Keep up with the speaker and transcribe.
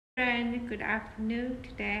And good afternoon.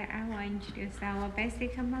 Today I will introduce our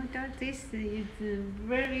basic model. This is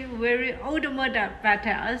very old model, but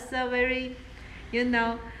also very,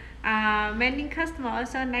 many customers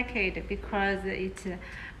also like it because it's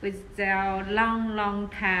with their long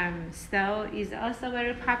time. So it's also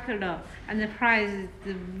very popular and the price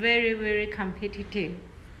is very competitive.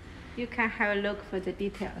 You can have a look for the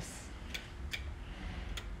details.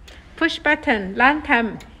 Push button, long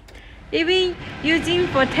time. Even using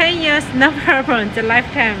for 10 years, no problem, the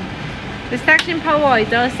lifetime. The suction power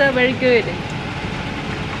is also very good.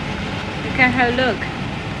 You can have a look.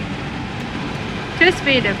 2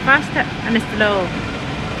 speed, fast and slow.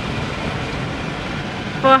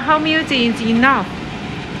 For home using is enough.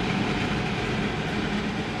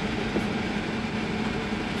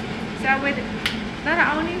 So with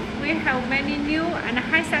not only we have many new and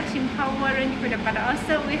high suction power range hood, but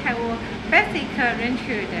also we have basic range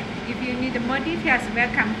hood. If you need more details,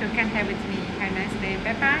 welcome to contact with me. Have a nice day.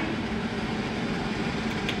 Bye bye.